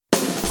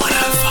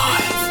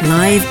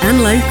Live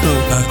and local.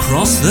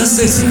 Across the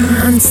city.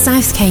 And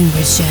South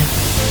Cambridgeshire.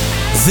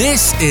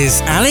 This is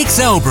Alex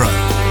Elbro.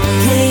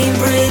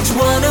 Cambridge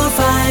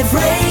 105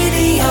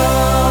 Radio.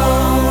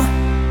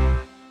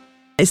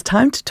 It's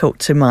time to talk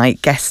to my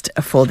guest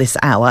for this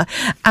hour,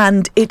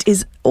 and it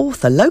is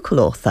local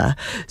author,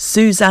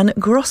 Susan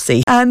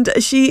Grossey. And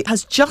she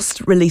has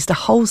just released a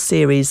whole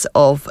series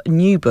of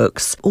new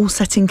books, all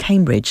set in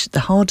Cambridge,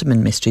 the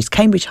Hardiman Mysteries,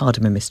 Cambridge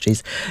Hardiman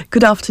Mysteries.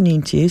 Good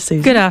afternoon to you,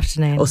 Susan. Good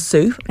afternoon. Or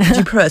Sue. Do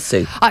you prefer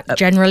Sue?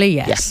 Generally,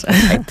 yes.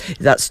 Yeah, okay.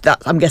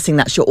 That. I'm guessing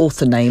that's your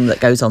author name that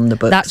goes on the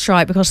book. That's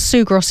right, because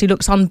Sue Grossey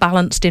looks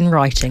unbalanced in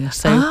writing.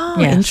 So,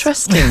 yes.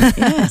 Interesting.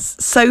 Yes.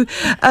 So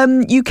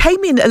you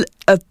came in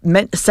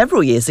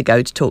several years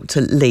ago to talk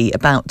to Lee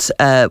about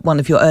one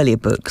of your earlier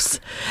books.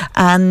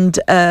 And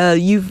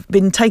you've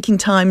been taking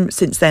time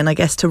since then, I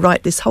guess, to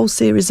write this whole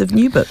series of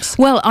new books.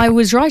 Well, I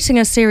was writing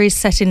a series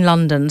set in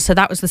London, so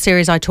that was the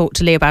series I talked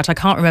to Lee about. I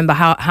can't remember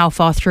how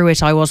far through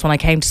it I was when I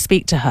came to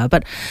speak to her,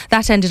 but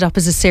that ended up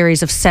as a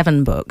series of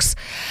 7 books.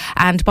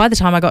 And by the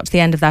time I got to the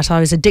end of that, I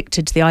was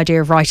addicted to the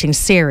idea of writing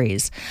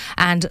series.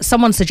 And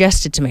someone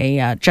suggested to me,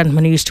 a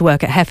gentleman who used to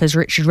work at Heffer's,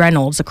 Richard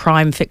Reynolds, a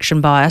crime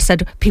fiction buyer,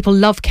 said people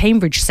love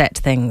Cambridge set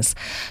things.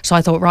 So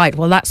I thought, right,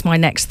 well, that's my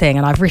next thing.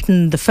 And I've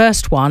written the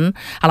first one,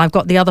 and I've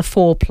got the other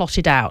 4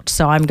 plotted out,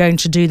 so I'm going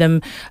to do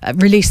them,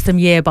 release them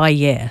year by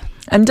year.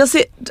 And does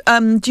it?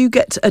 Do you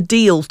get a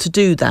deal to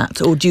do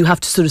that, or do you have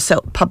to sort of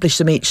self-publish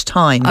them each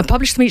time? I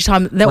publish them each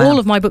time. Wow. All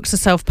of my books are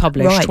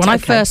self-published. Right, when I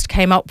first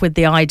came up with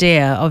the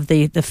idea of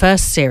the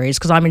first series,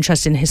 because I'm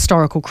interested in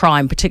historical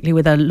crime, particularly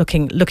with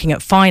looking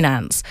at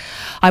finance,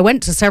 I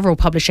went to several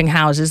publishing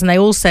houses, and they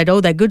all said, "Oh,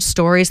 they're good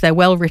stories, they're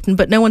well written,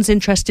 but no one's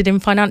interested in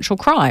financial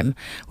crime,"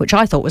 which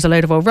I thought was a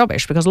load of old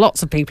rubbish, because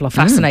lots of people are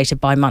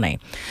fascinated by money.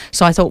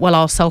 So I thought, well,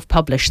 I'll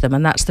self-publish them,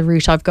 and that's the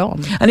route I've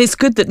gone. And it's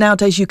good that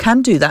nowadays you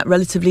can do that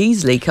relatively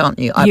easily, can't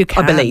you? You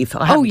can. I believe.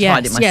 I haven't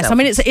tried it myself. Yes. I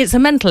mean, it's a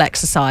mental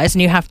exercise,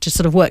 and you have to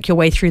sort of work your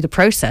way through the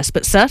process.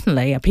 But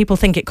certainly, people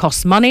think it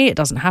costs money. It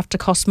doesn't have to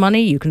cost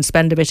money. You can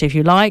spend a bit if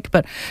you like.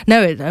 But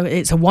no,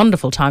 it's a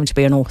wonderful time to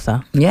be an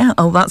author. Yeah.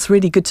 Oh, that's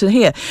really good to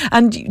hear.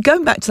 And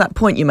going back to that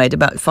point you made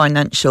about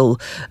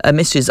financial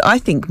mysteries, I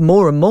think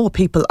more and more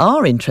people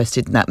are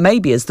interested in that.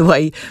 Maybe as the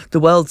way the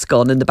world's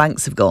gone and the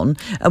banks have gone,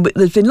 and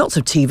there's been lots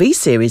of TV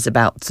series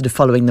about sort of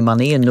following the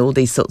money and all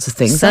these sorts of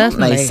things,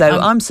 certainly. Haven't they? So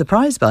I'm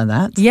surprised by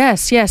that. Yes.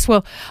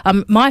 Well,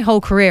 my whole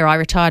career, I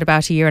retired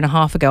about a year and a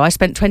half ago. I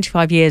spent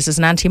 25 years as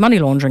an anti-money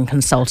laundering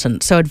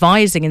consultant, so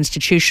advising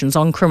institutions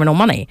on criminal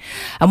money.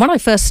 And when I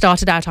first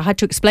started out, I had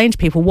to explain to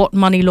people what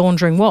money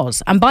laundering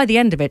was. And by the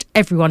end of it,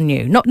 everyone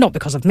knew. Not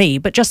because of me,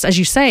 but just as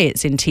you say,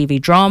 it's in TV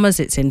dramas,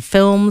 it's in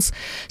films.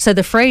 So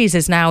the phrase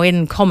is now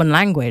in common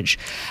language.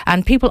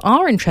 And people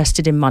are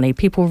interested in money.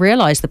 People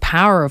realise the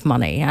power of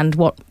money and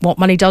what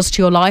money does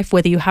to your life,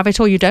 whether you have it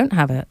or you don't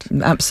have it.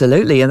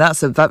 Absolutely. And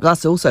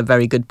that's also a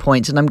very good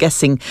point. And I'm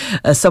guessing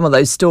some of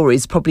those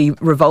stories probably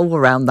revolve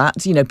around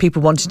that. You know,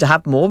 people wanted to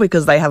have more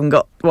because they haven't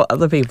got what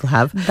other people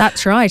have.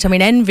 That's right. I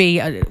mean, envy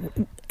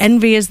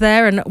is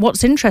there. And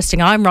what's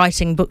interesting, I'm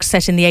writing books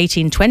set in the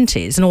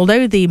 1820s, and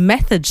although the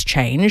methods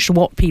changed,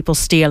 what people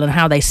steal and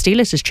how they steal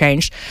it has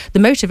changed, the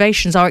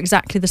motivations are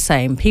exactly the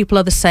same. People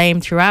are the same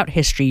throughout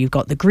history. You've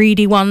got the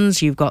greedy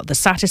ones, you've got the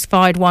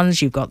satisfied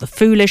ones, you've got the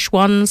foolish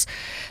ones.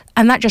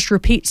 And that just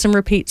repeats and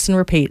repeats and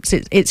repeats.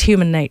 It's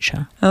human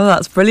nature. Oh,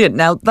 that's brilliant.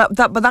 Now,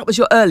 that was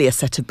your earlier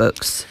set of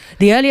books.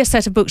 The earlier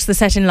set of books, the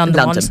set in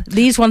London ones.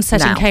 These ones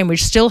set in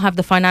Cambridge still have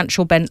the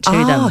financial bent to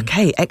them. Oh,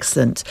 okay,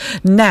 excellent.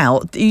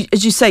 Now,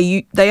 as you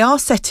say, they are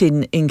set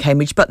in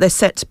Cambridge, but they're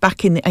set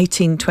back in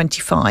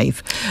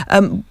 1825.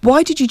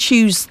 Why did you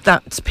choose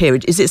that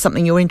period? Is it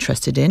something you're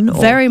interested in? Or?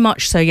 Very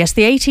much so, yes.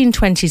 The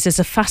 1820s is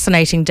a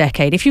fascinating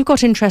decade. If you've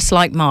got interests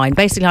like mine,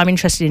 basically I'm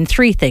interested in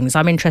 3 things.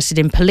 I'm interested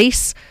in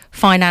police,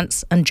 finance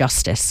and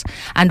justice.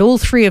 And all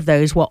 3 of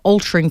those were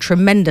altering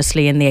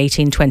tremendously in the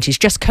 1820s,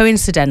 just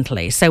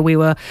coincidentally. So we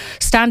were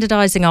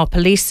standardising our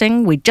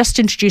policing. We just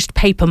introduced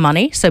paper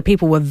money. So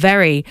people were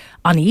very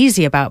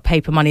uneasy about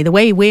paper money, the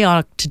way we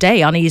are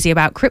today uneasy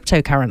about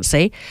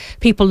cryptocurrency.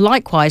 People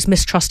likewise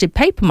mistrusted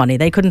paper money.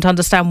 They couldn't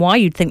understand why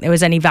you'd think there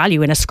was any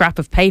value in a scrap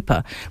of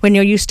paper when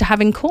you're used to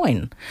having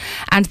coin.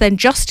 And then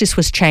justice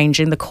was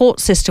changing. The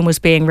court system was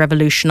being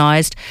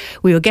revolutionised.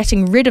 We were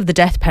getting rid of the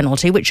death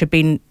penalty, which had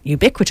been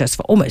ubiquitous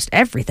for almost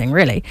everything,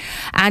 really.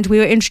 And we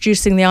were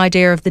introducing the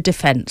idea of the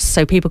defence,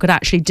 so people could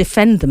actually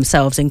defend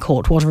themselves in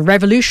court. What a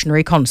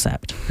revolutionary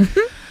concept.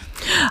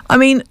 I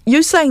mean,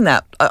 you saying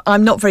that,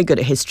 I'm not very good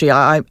at history.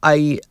 I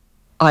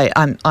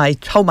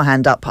hold my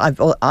hand up. I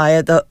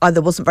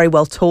either wasn't very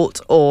well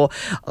taught or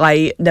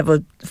I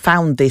never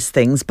found these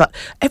things. But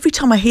every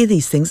time I hear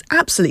these things,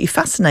 absolutely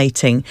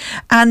fascinating.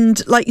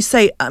 And like you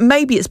say,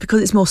 maybe it's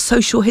because it's more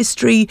social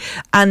history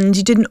and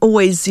you didn't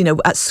always,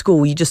 at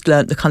school, you just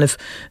learnt the kind of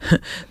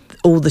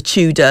all the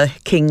Tudor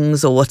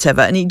kings or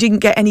whatever, and you didn't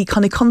get any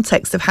kind of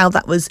context of how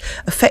that was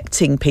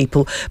affecting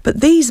people.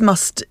 But these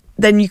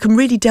then you can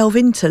really delve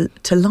into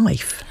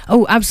life.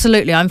 Oh,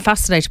 absolutely. I'm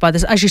fascinated by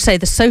this. As you say,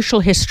 the social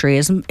history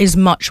is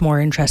much more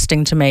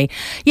interesting to me.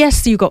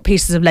 Yes, you've got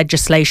pieces of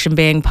legislation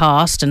being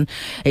passed, and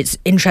it's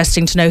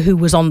interesting to know who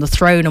was on the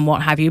throne and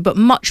what have you, but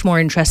much more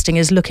interesting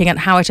is looking at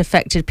how it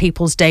affected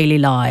people's daily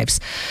lives.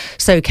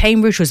 So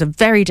Cambridge was a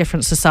very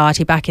different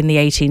society back in the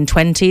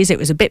 1820s. It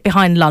was a bit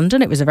behind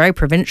London. It was a very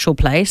provincial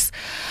place,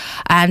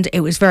 and it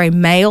was very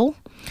male.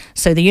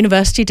 So the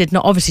university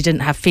obviously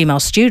didn't have female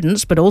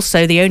students, but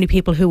also the only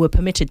people who were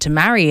permitted to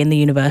marry in the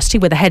university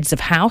were the heads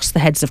of house, the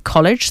heads of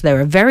college. There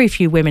were very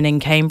few women in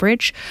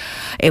Cambridge.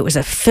 It was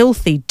a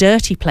filthy,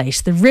 dirty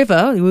place. The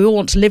river, we all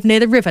want to live near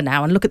the river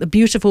now and look at the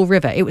beautiful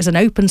river. It was an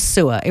open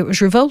sewer. It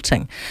was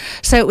revolting.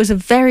 So it was a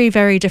very,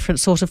 very different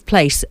sort of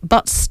place,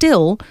 but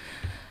still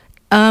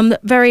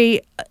very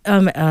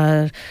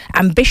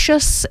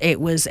ambitious.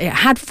 It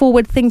had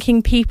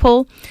forward-thinking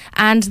people,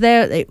 and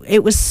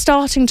it was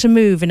starting to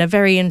move in a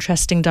very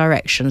interesting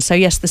direction. So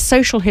yes, the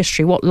social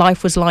history, what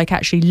life was like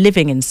actually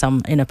living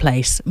in a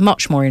place,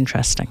 much more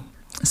interesting.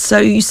 So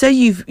you say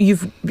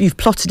you've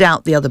plotted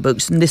out the other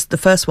books, and the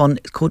first one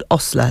is called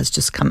Osler, has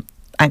just come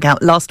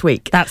out last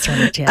week. That's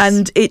right, yes.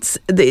 And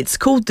it's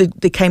called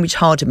the Cambridge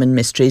Hardiman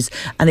Mysteries,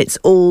 and it's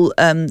all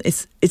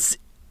it's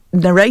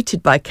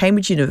narrated by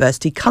Cambridge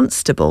University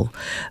constable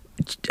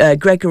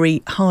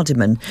Gregory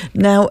Hardiman.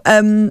 Now,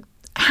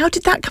 how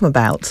did that come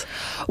about?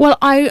 Well,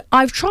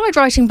 I've tried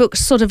writing books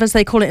sort of as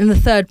they call it in the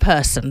third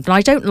person, but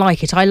I don't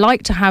like it. I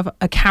like to have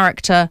a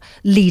character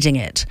leading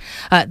it.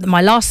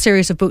 My last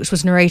series of books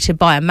was narrated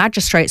by a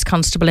magistrates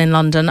constable in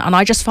London, and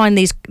I just find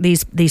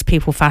these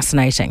people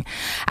fascinating.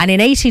 And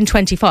in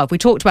 1825, we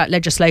talked about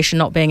legislation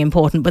not being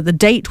important, but the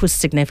date was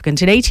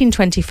significant. In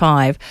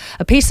 1825,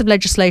 a piece of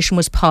legislation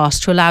was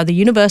passed to allow the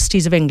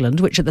universities of England,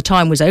 which at the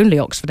time was only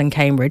Oxford and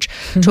Cambridge,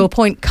 to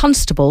appoint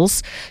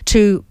constables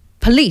to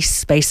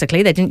police,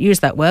 basically. They didn't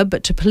use that word,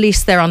 but to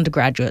police their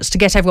undergraduates, to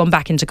get everyone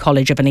back into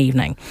college of an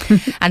evening.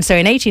 And so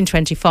in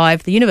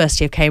 1825, the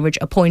University of Cambridge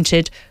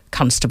appointed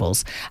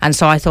constables. And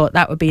so I thought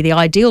that would be the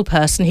ideal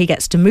person. He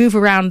gets to move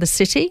around the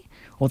city,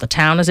 or the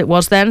town as it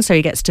was then, so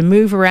he gets to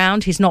move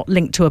around. He's not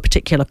linked to a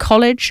particular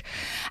college.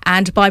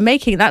 And by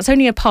making that's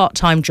only a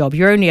part-time job.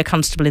 You're only a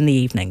constable in the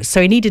evenings.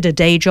 So he needed a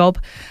day job.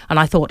 And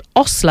I thought,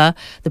 Osler,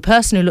 the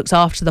person who looks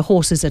after the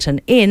horses at an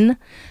inn,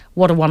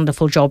 what a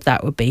wonderful job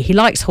that would be. He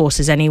likes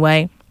horses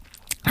anyway.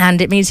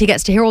 And it means he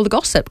gets to hear all the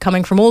gossip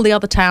coming from all the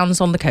other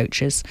towns on the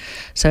coaches.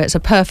 So it's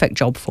a perfect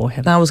job for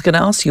him. I was going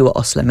to ask you what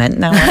Osler meant.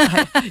 Now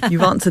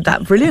you've answered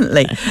that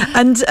brilliantly.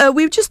 And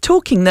we were just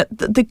talking that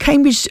the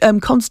Cambridge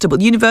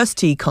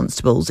university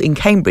constables in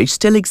Cambridge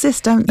still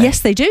exist, don't they? Yes,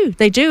 they do.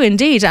 They do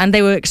indeed. And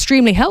they were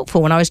extremely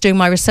helpful when I was doing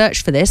my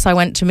research for this. I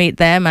went to meet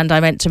them, and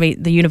I went to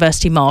meet the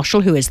university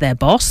marshal, who is their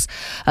boss,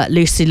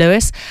 Lucy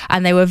Lewis.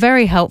 And they were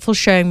very helpful,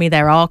 showing me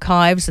their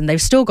archives. And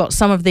they've still got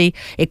some of the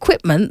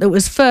equipment that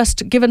was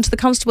first given to the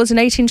constables in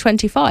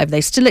 1825.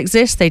 They still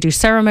exist. They do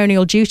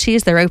ceremonial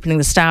duties. They're opening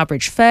the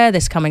Stourbridge Fair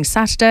this coming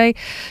Saturday.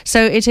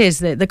 So it is,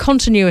 the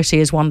continuity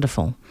is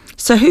wonderful.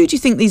 So who do you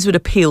think these would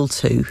appeal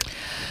to?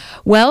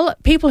 Well,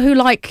 people who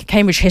like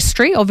Cambridge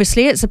history,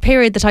 obviously. It's a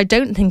period that I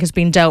don't think has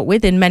been dealt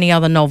with in many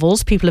other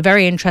novels. People are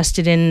very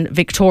interested in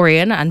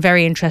Victorian and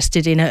very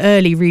interested in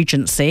early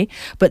Regency,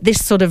 but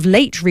this sort of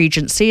late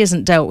Regency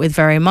isn't dealt with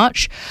very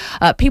much.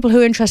 People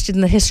who are interested in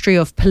the history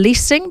of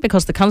policing,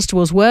 because the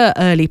constables were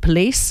early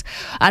police,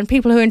 and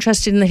people who are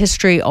interested in the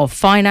history of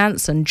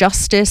finance and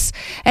justice,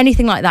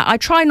 anything like that. I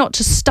try not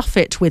to stuff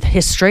it with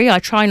history. I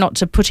try not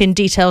to put in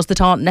details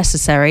that aren't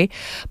necessary,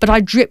 but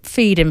I drip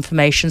feed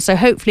information. So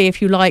hopefully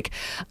if you like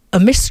a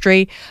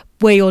mystery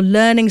where you're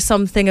learning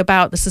something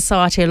about the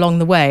society along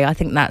the way, I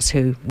think that's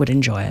who would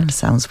enjoy it.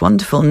 Sounds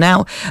wonderful.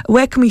 Now,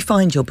 where can we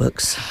find your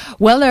books?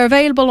 Well, they're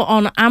available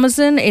on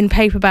Amazon in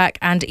paperback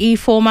and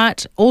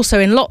e-format,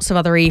 also in lots of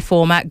other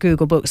e-format,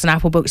 Google Books and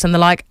Apple Books and the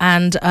like.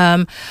 And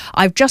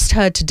I've just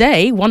heard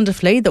today,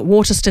 wonderfully, that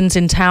Waterstones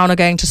in town are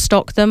going to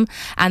stock them,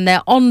 and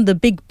they're on the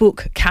Big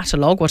Book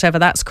catalogue, whatever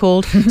that's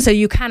called, so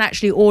you can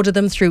actually order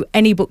them through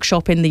any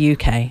bookshop in the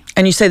UK.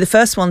 And you say the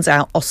first one's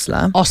out,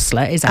 Osler.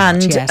 Osler is out,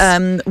 and, yes.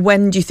 And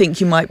when do you think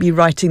you might be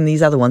writing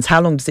these other ones?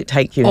 How long does it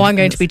take you? Oh, I'm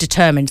going to be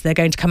determined. They're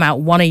going to come out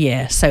one a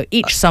year. So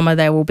each summer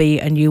there will be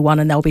a new one,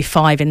 and there'll be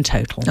 5 in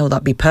total. Oh,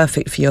 that'd be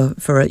perfect for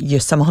your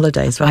summer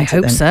holidays, right? I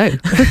hope so.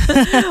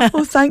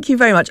 Well, thank you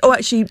very much. Oh,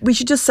 actually, we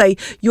should just say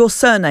your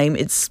surname.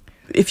 It's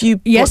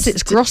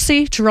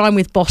Grossey to rhyme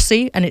with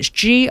bossy, and it's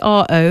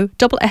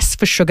GROSS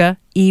for sugar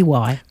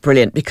EY.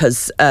 Brilliant,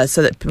 because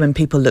so that when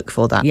people look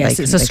for that, yes,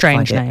 it's a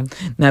strange name.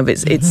 No,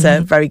 but it's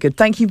very good.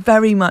 Thank you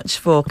very much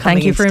for coming.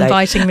 Thank you for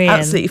inviting me.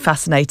 Absolutely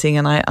fascinating,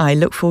 and I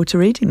look forward to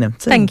reading them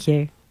soon. Thank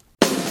you.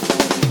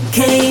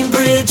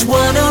 Cambridge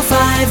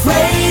 105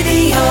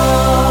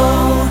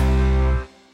 Radio.